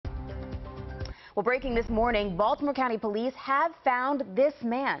Well, breaking this morning, Baltimore County Police have found this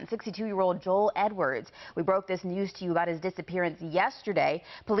man, 62-year-old Joel Edwards. We broke this news to you about his disappearance yesterday.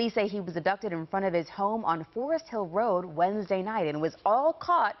 Police say he was abducted in front of his home on Forest Hill Road Wednesday night and was all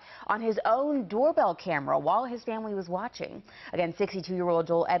caught on his own doorbell camera while his family was watching. Again, 62-year-old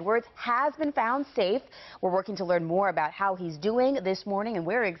Joel Edwards has been found safe. We're working to learn more about how he's doing this morning and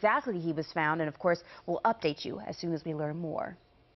where exactly he was found. And of course, we'll update you as soon as we learn more.